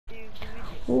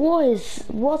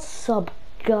What's up,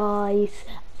 guys?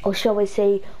 Or shall I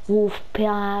say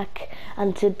Wolfpack?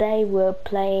 And today we're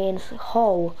playing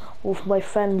Hull with my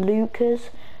friend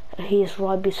Lucas. He's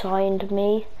right behind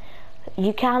me.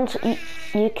 You can't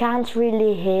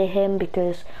really hear him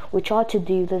because we tried to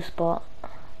do this, but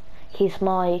his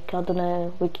mic, I don't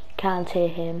know, we can't hear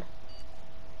him.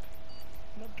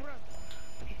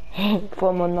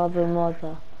 From another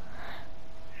mother.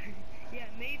 Yeah,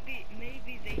 maybe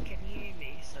they can hear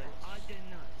me, so I don't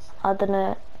know. I don't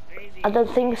know. Really, I don't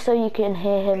think so. You can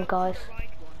hear him, guys. the right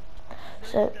one.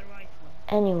 So, The right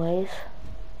one. anyways,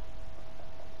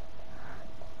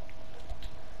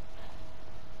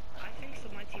 I think so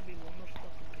might be one of the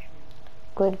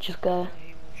quick, just go.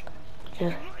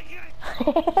 Just.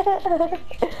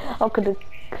 I could've.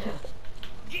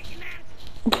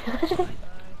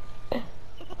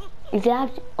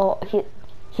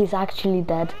 He's actually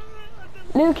dead.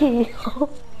 Lukey!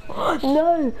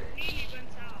 No!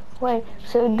 Wait,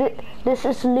 so this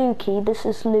is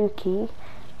Lukey,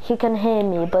 He can hear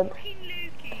me, but,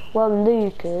 well,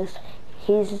 Lucas,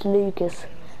 he's Lucas.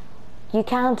 You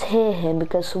can't hear him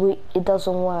because it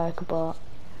doesn't work, but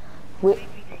I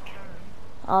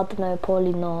don't know,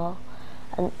 probably not.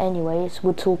 And anyways,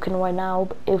 we're talking right now.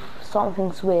 If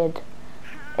something's weird,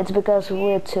 it's because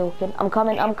we're talking. I'm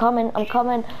coming.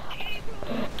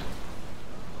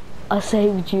 I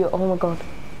saved you, oh my god.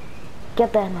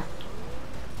 Get there, man.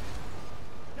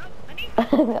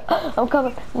 I'm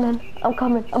coming, man. I'm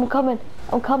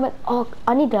coming. Oh,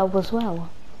 I need help as well.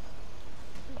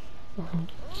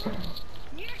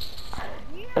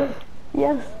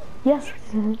 Yes.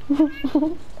 No!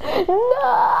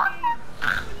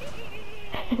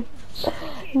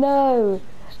 No!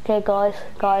 Okay, guys,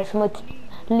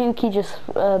 Lukey just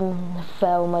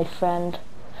fell, my friend.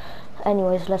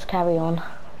 Anyways, let's carry on.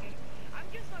 I'm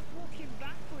just like walking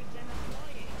backwards and I'm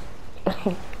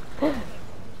flying.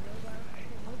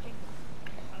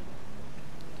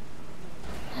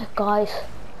 Guys,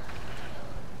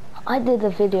 I did a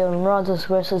video on Rodders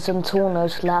vs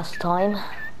Antornos last time.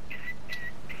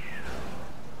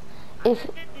 If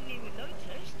I didn't even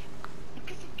notice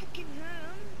because of fucking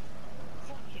him.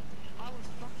 Fucking, I was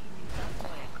fucking you, that's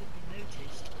why I couldn't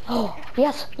notice. oh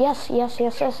yes,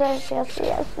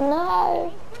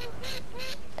 no.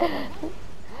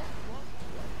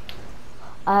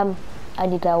 I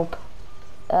need help.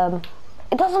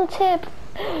 It doesn't tip.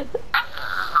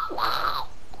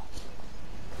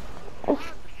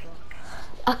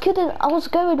 I was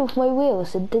going with my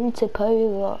wheels, it didn't tip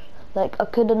over. Like, I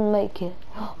couldn't make it.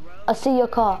 I see your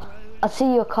car.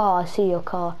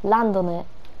 Land on it.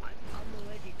 I'm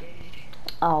already dead.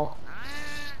 Oh.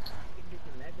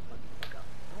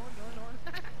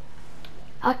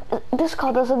 This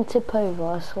car doesn't tip over,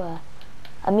 I swear.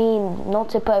 I mean, not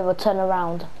tip over, turn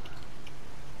around.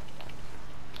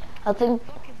 I think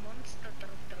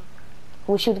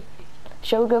we should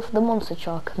we go for the monster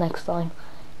truck next time?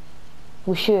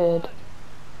 We should.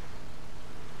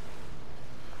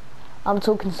 I'm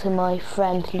talking to my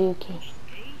friend Lukey.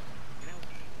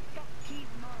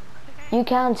 You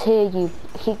can't hear you.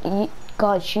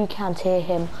 Guys, you can't hear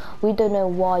him. We don't know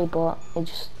why, but it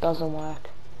just doesn't work.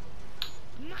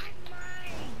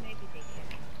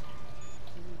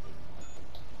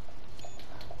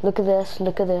 Look at this.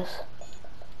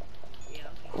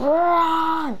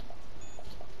 Run!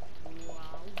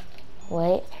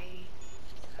 Wait.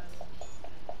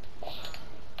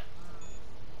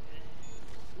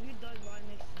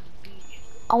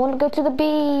 I want to go to the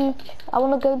beach. I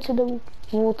want to go to the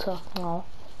water. Oh.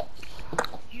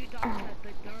 You don't have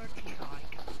the dirty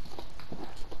side.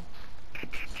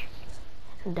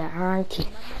 Dirty.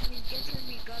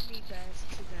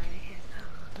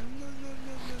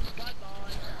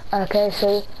 Okay,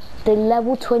 so the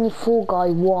level 24 guy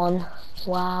won.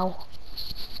 Wow.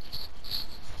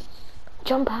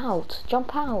 Jump out.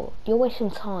 You're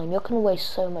wasting time. You're gonna waste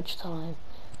so much time.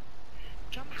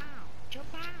 Jump out.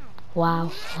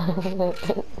 Wow. The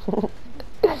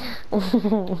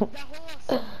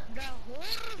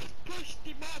horse pushed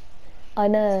him up. I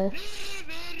know.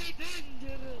 Very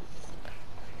dangerous.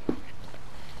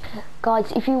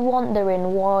 Guys, if you're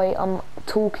wondering why I'm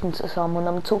talking to someone,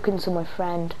 I'm talking to my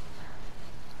friend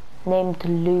named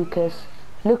Lucas.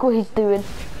 Look what he's doing.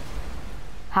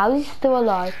 How is he still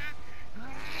alive?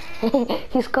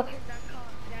 He's got...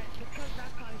 Because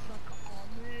that car is like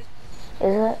armored.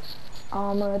 Is it?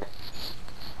 Armored?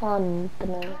 I don't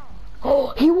know.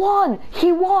 Oh, he won!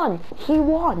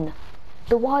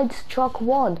 The white truck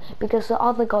won because the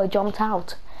other guy jumped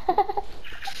out.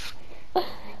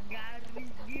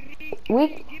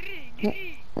 We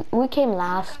came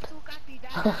last.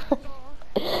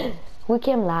 We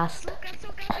came last.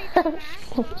 Soka,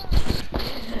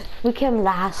 We came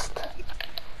last.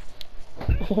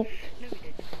 no, we didn't.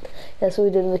 Yes, we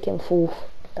did. We came fourth.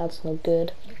 That's not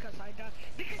good. Because I died.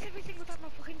 Because every single time I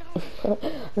fucking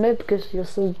died. No, because you're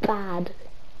so bad.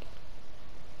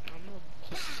 I'm not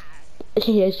bad.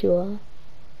 Yes, you are.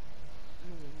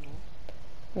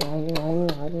 No, no.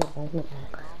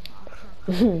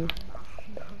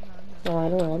 No, no,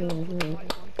 no, no, no.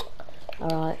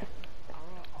 Alright.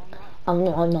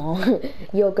 No.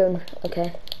 You're going.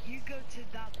 Okay. You go to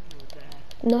that road there.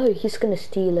 No, he's gonna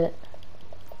steal it.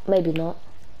 Maybe not.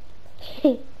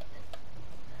 Yes,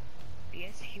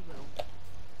 he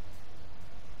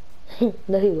will.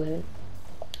 No, he won't.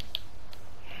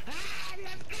 Ah,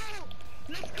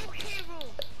 let's go, hero.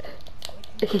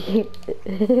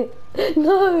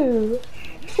 No!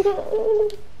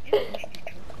 Yes,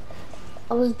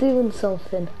 I was doing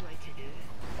something. way to do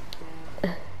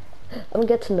it. I'm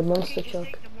getting the monster Okay, just truck.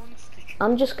 take the monster truck.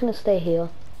 I'm just gonna stay here.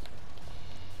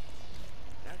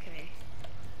 Okay.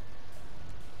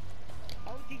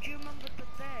 Oh, did you remember the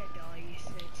third I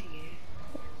said to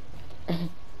you?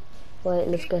 Wait,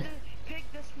 let's go. Pick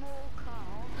the small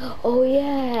car. Oh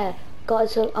yeah!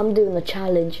 Guys, I'm doing a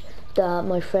challenge that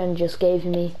my friend just gave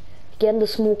me. Get in the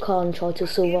small car and try to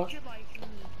survive. Did you like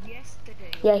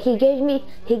yesterday? Yeah, he gave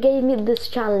me this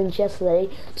challenge yesterday,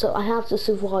 so I have to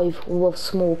survive with a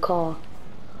small car.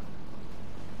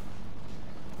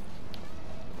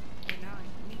 And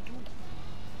me too.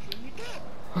 So me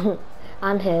too.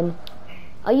 And him.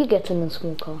 Are you getting a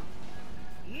small car?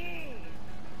 Yeah.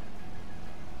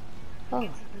 Oh.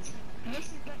 This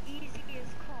is the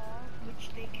easiest car which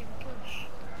they can push.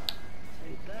 So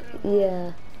you better.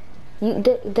 Yeah.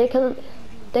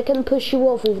 They can push you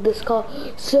off with this car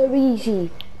so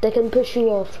easy. They can push you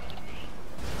off.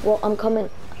 Well, I'm coming.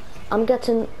 I'm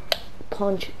getting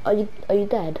punched. Are you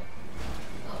dead?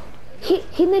 He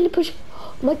nearly pushed.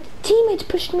 My teammate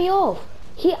pushed me off.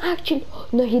 He actually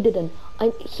no, he didn't.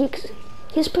 He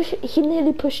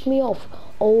nearly pushed me off.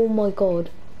 Oh my god.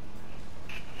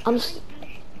 I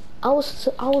was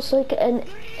like an.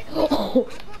 Oh.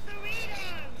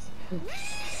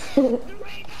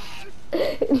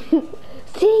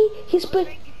 See,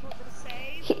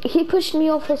 he pushed me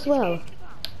off as well.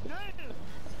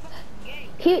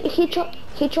 He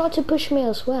tried to push me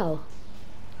as well.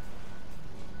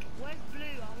 Where's blue? I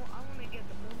want to get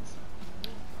the monster.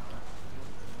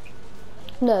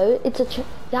 No, it's you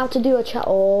have to do a chat.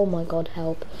 Oh my god,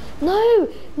 help! No,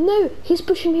 he's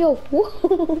pushing me off.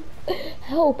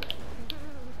 Help!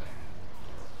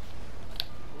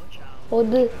 Watch out. Oh,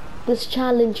 this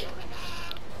challenge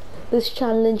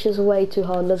is way too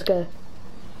hard. Let's go.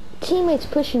 Teammates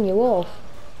pushing you off.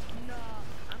 No,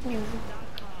 I'm getting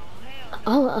that car.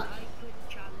 Hell, Oh, I quit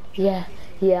challenge.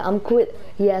 yeah, I'm quit.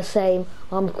 Yeah, same.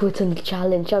 I'm quitting the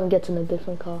challenge. I'm getting a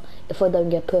different car if I don't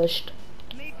get pushed.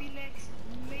 Maybe next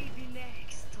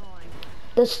time.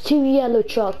 There's 2 yellow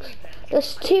trucks.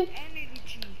 There's two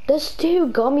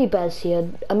gummy bears here.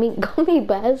 I mean gummy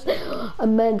bears. I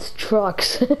meant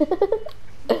trucks.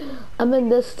 I mean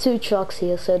there's 2 trucks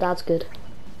here, so that's good.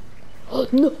 Oh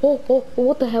no! Oh,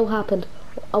 what the hell happened?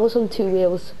 I was on 2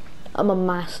 wheels. I'm a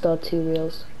master at 2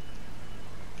 wheels.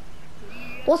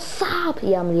 What's up?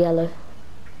 Yeah, I'm yellow.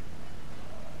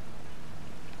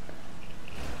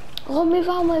 Oh, move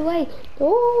out of my way.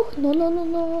 Oh,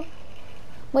 no.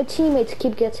 My teammates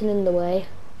keep getting in the way.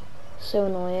 So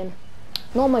annoying.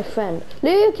 Not my friend.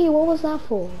 Lukey, what was that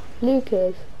for?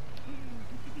 Lucas.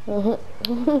 You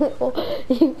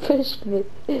pushed me.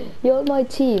 You're on my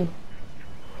team.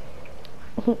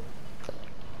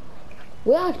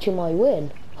 We actually might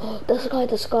win. This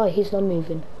guy, he's not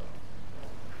moving.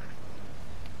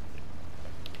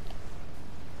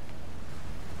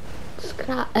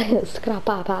 Scrap,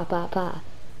 pa.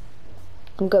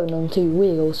 I'm going on 2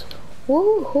 wheels.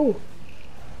 Woohoo!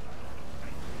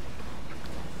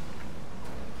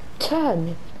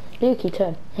 Turn! Lukey,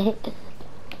 turn.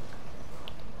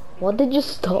 What did you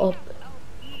stop?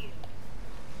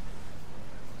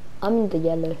 I'm in the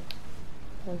yellow.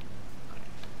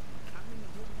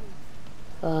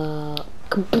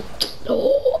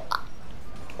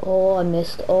 Oh, I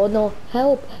missed. Oh no,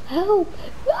 help! Help!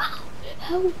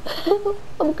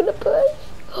 I'm gonna push.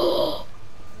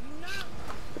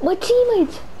 My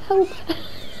teammates, help!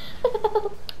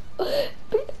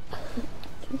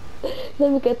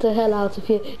 Let me get the hell out of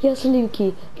here. Yes,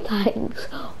 Lukey, thanks.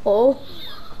 Oh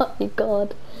my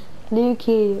god.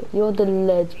 Lukey, you're the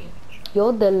legend.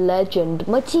 You're the legend.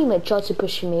 My teammate tried to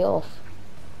push me off.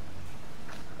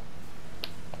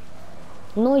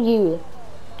 Not you.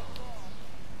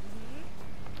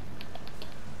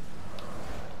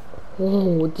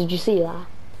 Oh, did you see that?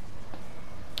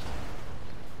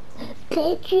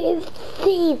 Did you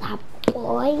see that,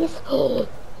 boys? Oh,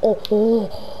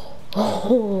 oh,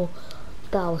 oh,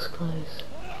 that was close.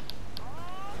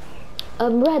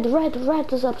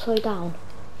 Red is upside down.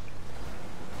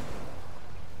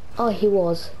 Oh, he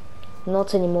was.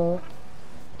 Not anymore.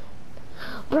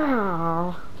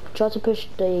 Try to push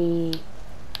the...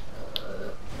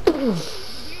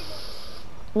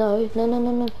 No.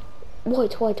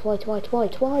 White.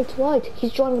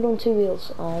 He's driving on 2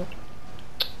 wheels. Oh.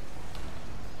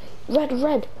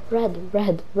 Red.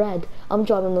 I'm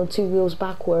driving on 2 wheels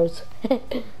backwards.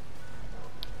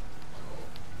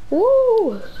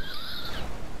 Woo!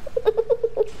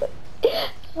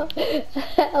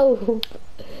 Help!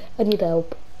 I need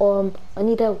help. I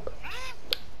need help.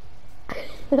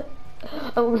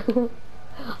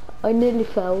 I nearly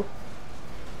fell.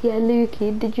 Yeah,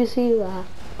 Lukey, did you see that?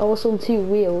 I was on 2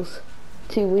 wheels.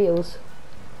 2 wheels.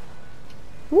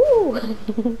 Woo!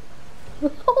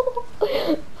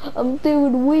 I'm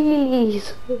doing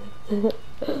wheelies.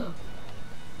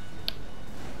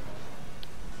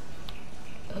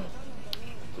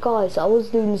 Guys, I was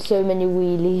doing so many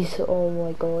wheelies. Oh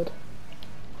my god.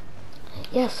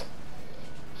 Yes.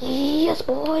 Yes,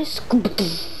 boys.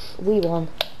 We won.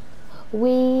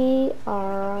 We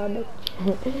are...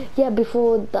 yeah,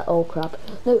 before that... Oh, crap.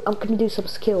 No, I'm gonna do some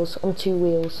skills on 2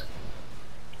 wheels.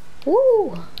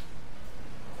 Woo!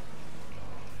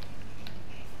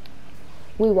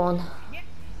 We won.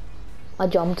 I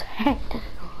jumped.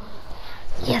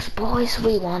 Yes, boys,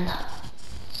 we won.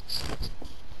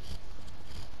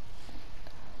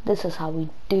 This is how we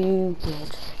do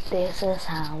it. This is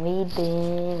how we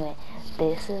do it.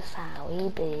 This is how we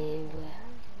do it.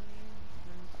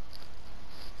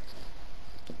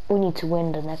 We need to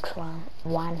win the next round.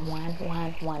 One.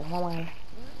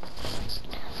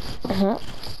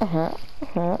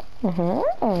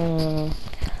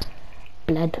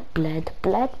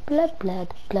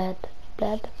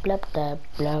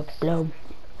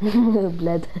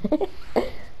 Blood.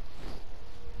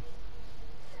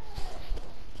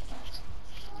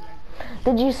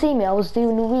 Did you see me? I was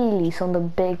doing wheelies on the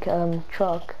big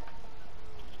truck.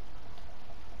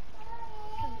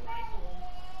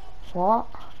 What?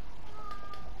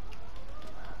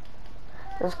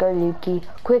 Let's go, Lukey.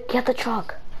 Quick, get the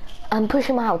truck. And push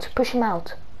him out.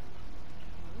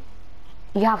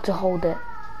 You have to hold it.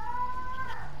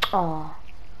 Oh,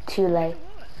 too late.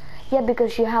 Yeah,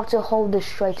 because you have to hold it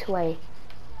straight away.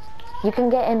 You can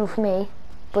get in with me,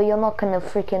 but you're not gonna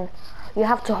freaking... You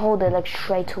have to hold it like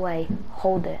straight away.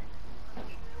 Hold it.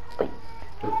 Wait.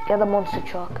 Get the monster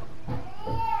truck.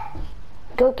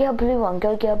 Go get a blue one.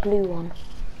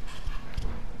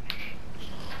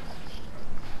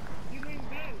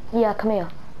 Yeah, come here.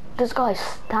 This guy's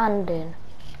standing.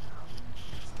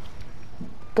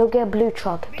 Go get a blue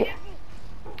truck.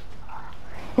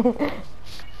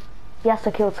 Yes,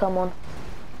 I killed someone.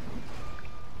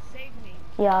 Save me.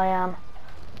 Yeah, I am.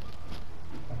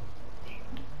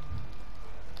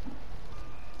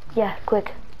 Yeah,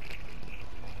 quick.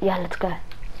 Yeah, let's go.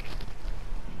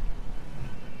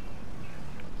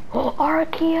 Oh,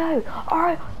 Aracheo!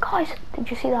 Alright, guys, did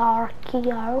you see the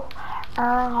Aracheo?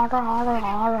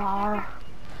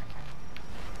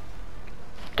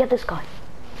 Get this guy.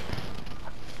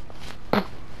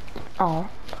 Oh.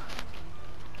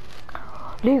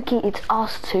 Lukey, it's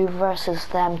us 2 versus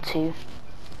them 2.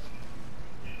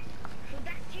 So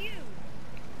that's you.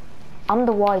 I'm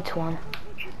the white one.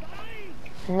 Would you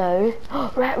die? No.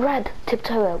 Red,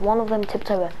 tiptoe. One of them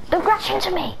tiptoe. Don't crash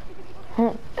into me!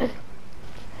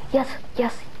 Yes.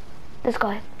 This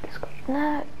guy.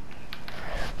 No.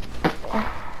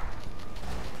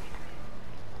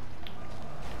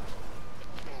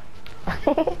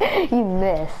 You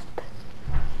missed.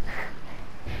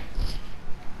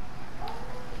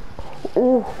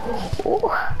 Oh.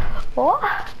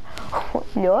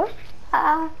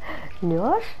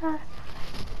 Lёша.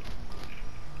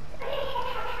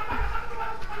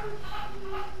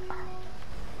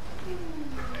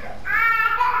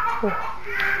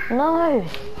 No.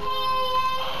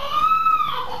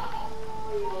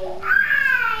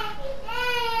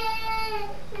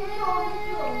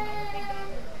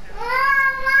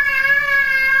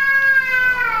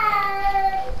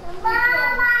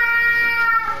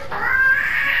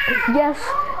 Yes.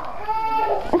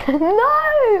 No.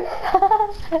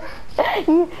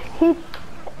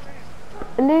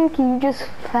 Lukey, you just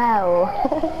fell.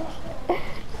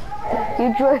 You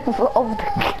drove off the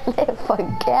cliff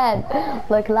again,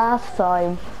 like last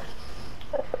time.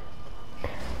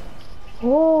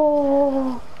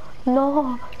 Whoa,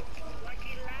 no.